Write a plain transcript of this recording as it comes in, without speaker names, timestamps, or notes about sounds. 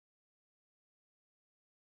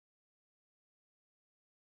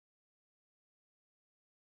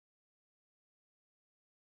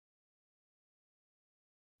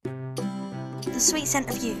The sweet scent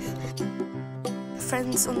of youth.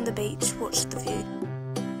 Friends on the beach watch the view.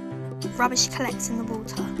 Rubbish collects in the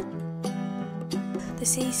water. The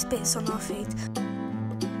sea spits on our feet.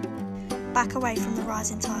 Back away from the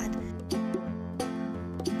rising tide.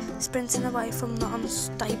 Sprinting away from the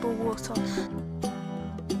unstable water.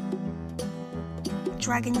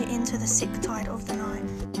 Dragging you into the sick tide of the night.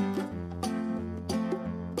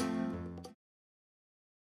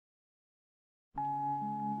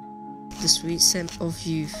 The sweet scent of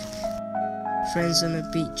youth. Friends on the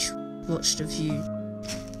beach watch the view.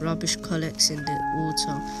 Rubbish collects in the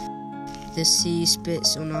water. The sea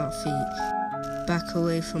spits on our feet. Back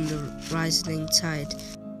away from the rising tide.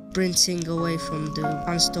 Sprinting away from the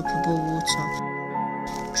unstoppable water.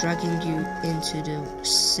 Dragging you into the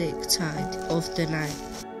sick tide of the night.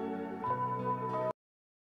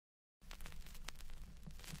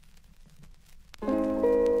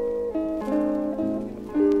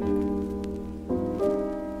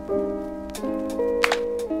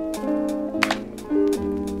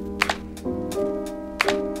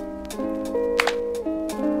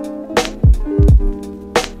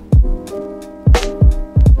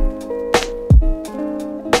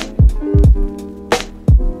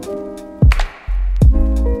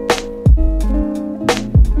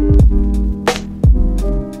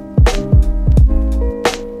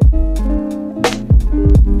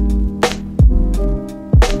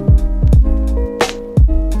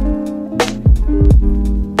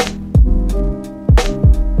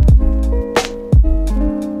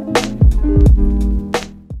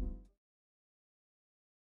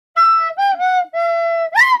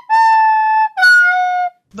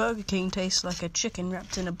 Burger King tastes like a chicken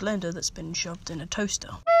wrapped in a blender that's been shoved in a toaster.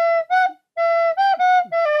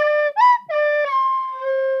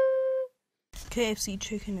 KFC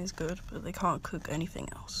chicken is good, but they can't cook anything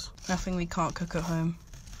else. Nothing we can't cook at home.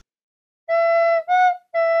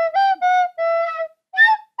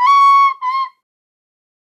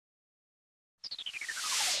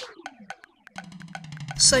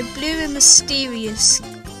 So blue and mysterious,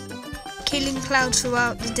 killing clouds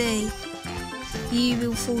throughout the day, you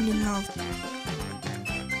will fall in love.